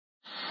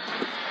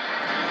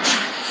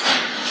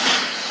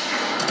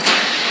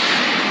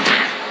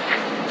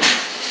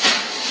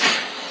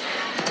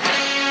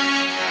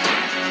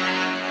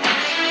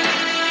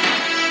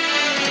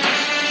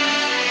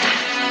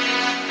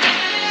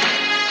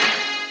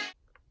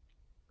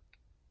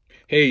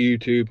Hey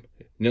YouTube,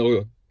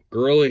 Nil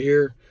Gorilla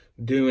here,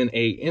 doing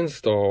a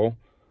install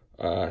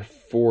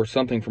for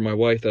something for my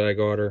wife that I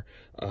got her.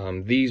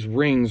 These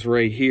rings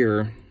right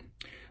here,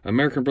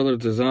 American Brothers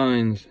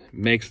Designs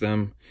makes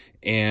them,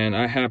 and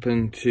I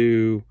happen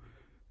to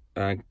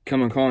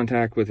come in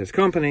contact with this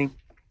company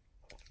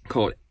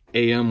called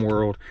AM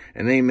World,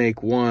 and they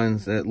make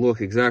ones that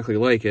look exactly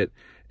like it.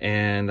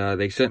 And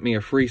they sent me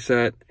a free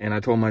set, and I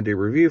told them I'd do a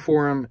review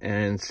for them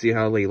and see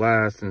how they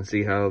last and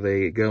see how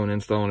they go and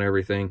install and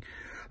everything.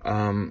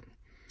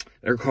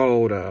 They're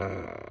called,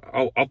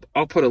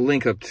 I'll put a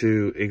link up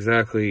to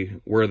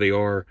exactly where they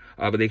are,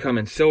 but they come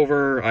in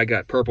silver. I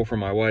got purple for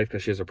my wife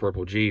because she has a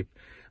purple Jeep.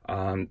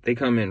 They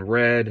come in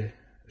red,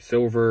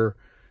 silver,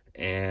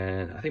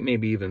 and I think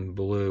maybe even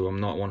blue.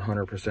 I'm not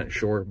 100%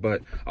 sure,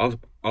 but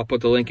I'll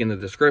put the link in the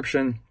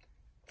description.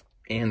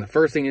 And the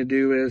first thing to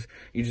do is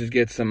you just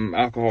get some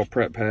alcohol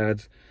prep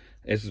pads.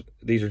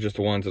 These are just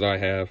the ones that I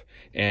have.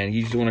 And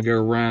you just want to go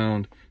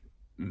around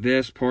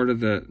this part of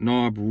the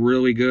knob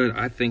really good.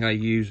 I think I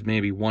used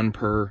maybe one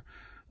per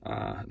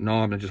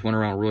knob and just went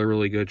around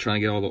really good, trying to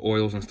get all the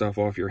oils and stuff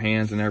off your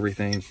hands and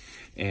everything.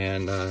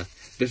 And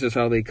this is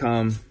how they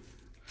come.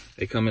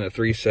 They come in a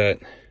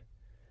 3-set,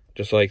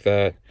 just like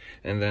that.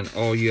 And then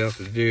all you have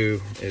to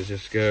do is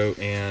just go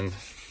and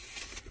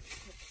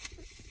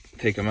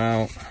take them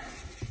out.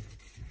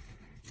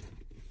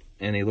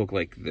 And they look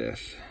like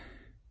this.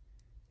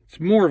 It's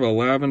more of a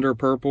lavender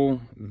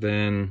purple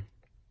than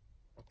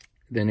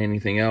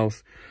anything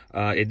else.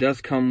 It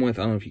does come with,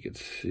 I don't know if you could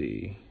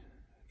see,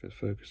 if it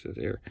focuses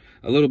there,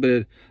 a little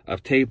bit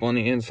of tape on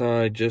the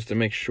inside just to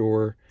make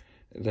sure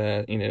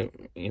that you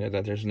know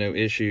that there's no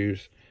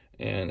issues,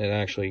 and it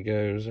actually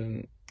goes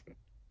and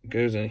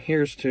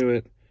adheres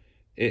to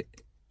it.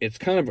 It's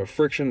kind of a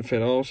friction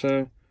fit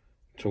also,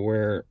 to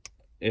where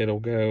it'll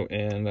go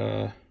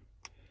and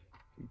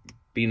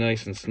be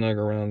nice and snug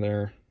around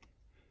there.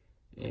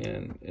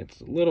 And it's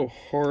a little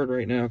hard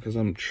right now because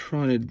I'm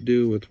trying to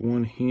do with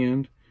one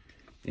hand.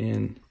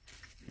 And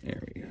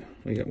there we go.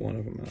 We got one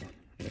of them out.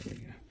 There we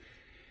go.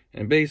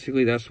 And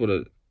basically that's what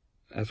it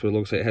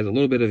looks like. It has a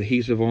little bit of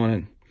adhesive on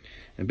it.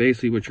 And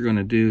basically what you're going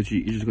to do is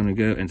you're just going to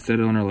go and set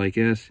it on there like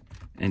this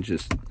and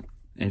just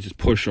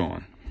push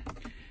on.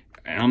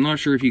 And I'm not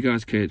sure if you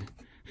guys could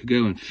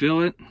go and feel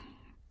it.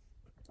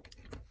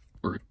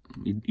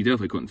 You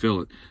definitely couldn't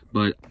feel it,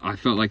 but I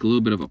felt like a little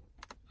bit of a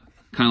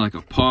kind of like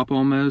a pop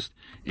almost,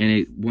 and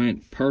it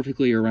went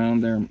perfectly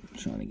around there. I'm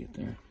trying to get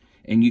there,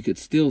 and you could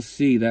still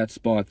see that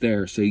spot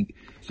there. So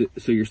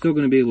you're still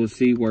going to be able to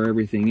see where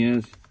everything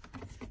is,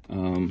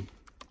 and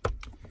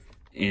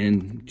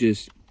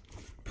just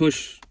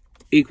push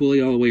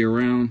equally all the way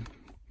around,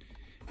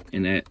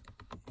 and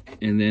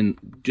then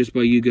just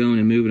by you going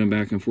and moving them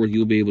back and forth,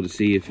 you'll be able to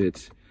see if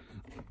it's.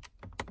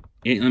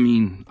 I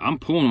mean, I'm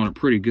pulling on it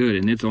pretty good,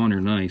 and it's on there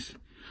nice.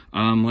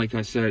 Like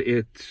I said,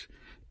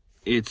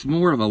 it's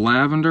more of a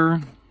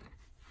lavender.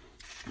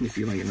 Let me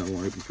see if I get another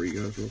one open for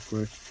you guys real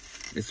quick.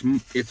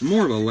 It's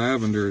more of a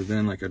lavender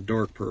than like a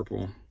dark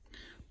purple,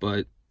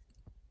 but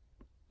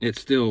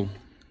it's still.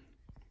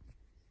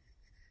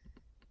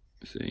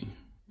 See,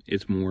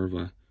 it's more of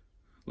a,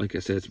 like I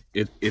said,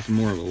 it's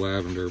more of a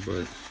lavender,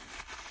 but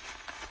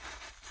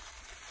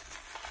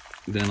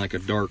than like a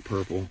dark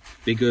purple,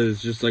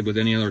 because just like with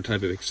any other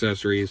type of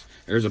accessories,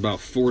 there's about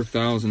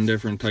 4,000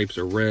 different types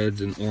of reds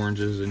and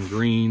oranges and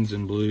greens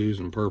and blues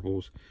and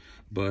purples.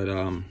 But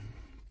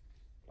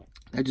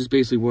that's just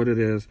basically what it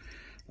is.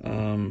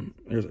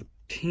 There's a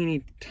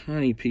teeny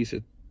tiny piece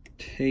of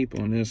tape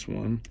on this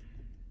one,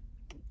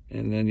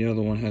 and then the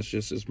other one has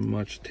just as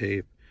much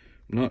tape.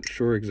 I'm not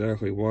sure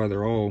exactly why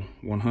they're all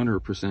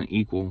 100%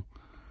 equal,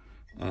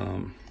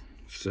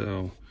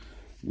 so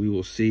we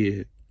will see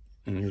it.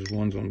 And there's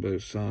ones on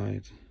both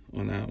sides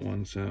on that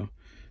one. So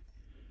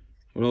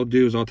what I'll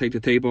do is I'll take the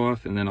tape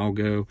off, and then I'll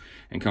go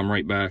and come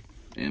right back,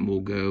 and we'll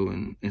go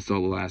and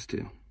install the last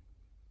two.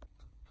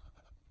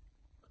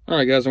 All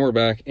right, guys, and we're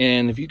back.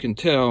 And if you can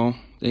tell,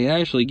 they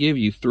actually give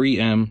you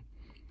 3M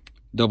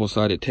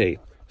double-sided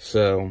tape.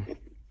 So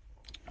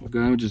we'll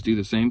go and just do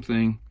the same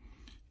thing,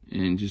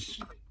 and you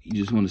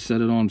just want to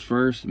set it on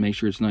first, make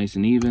sure it's nice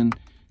and even,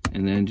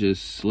 and then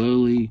just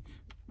slowly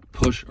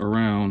push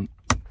around.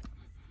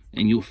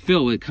 And you'll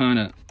feel it kind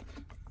of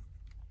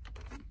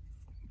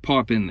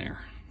pop in there.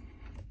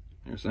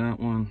 There's that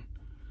one.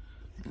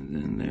 And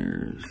then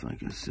there's,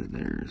 like I said,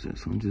 there's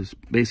this one. Just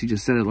basically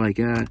just set it like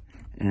that,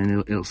 and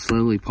it'll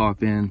slowly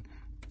pop in.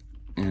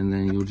 And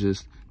then you'll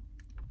just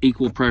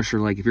equal pressure,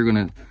 like if you're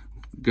going to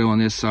go on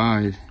this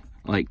side,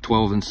 like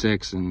 12 and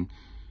 6 and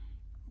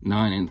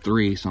 9 and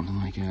 3, something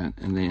like that.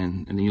 And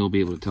then you'll be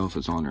able to tell if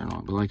it's on there or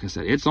not. But like I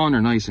said, it's on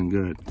there nice and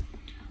good.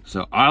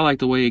 So I like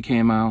the way it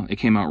came out. It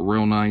came out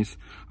real nice.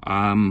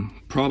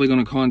 I'm probably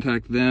going to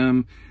contact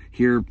them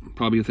here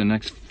probably within the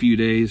next few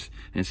days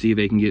and see if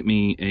they can get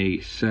me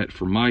a set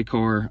for my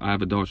car. I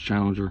have a Dodge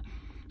Challenger,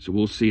 so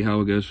we'll see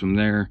how it goes from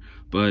there.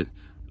 But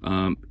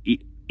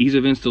ease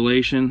of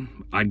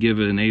installation, I'd give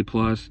it an A+.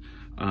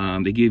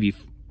 They give you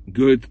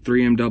good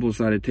 3M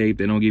double-sided tape.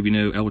 They don't give you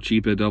no El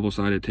Cheapo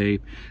double-sided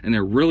tape, and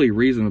they're really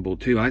reasonable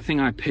too. I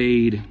think I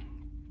paid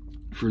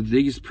for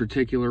these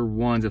particular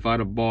ones, if I'd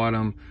have bought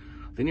them,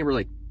 I think they were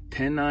like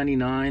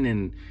 $10.99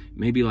 and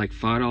maybe like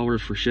 $5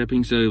 for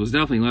shipping, so it was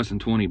definitely less than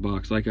 20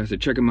 bucks. Like I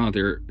said, check them out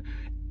there.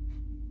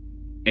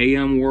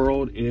 AM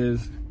World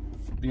is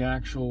the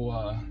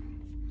actual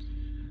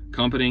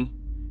company,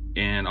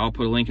 and I'll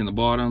put a link in the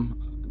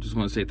bottom. Just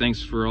want to say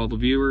thanks for all the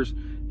viewers,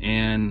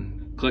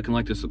 and click and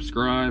like to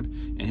subscribe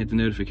and hit the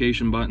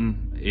notification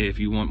button if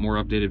you want more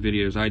updated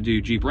videos. I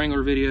do Jeep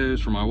Wrangler videos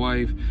for my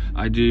wife,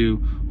 I do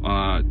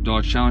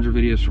Dodge Challenger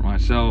videos for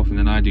myself, and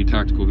then I do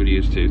tactical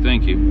videos too.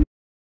 Thank you.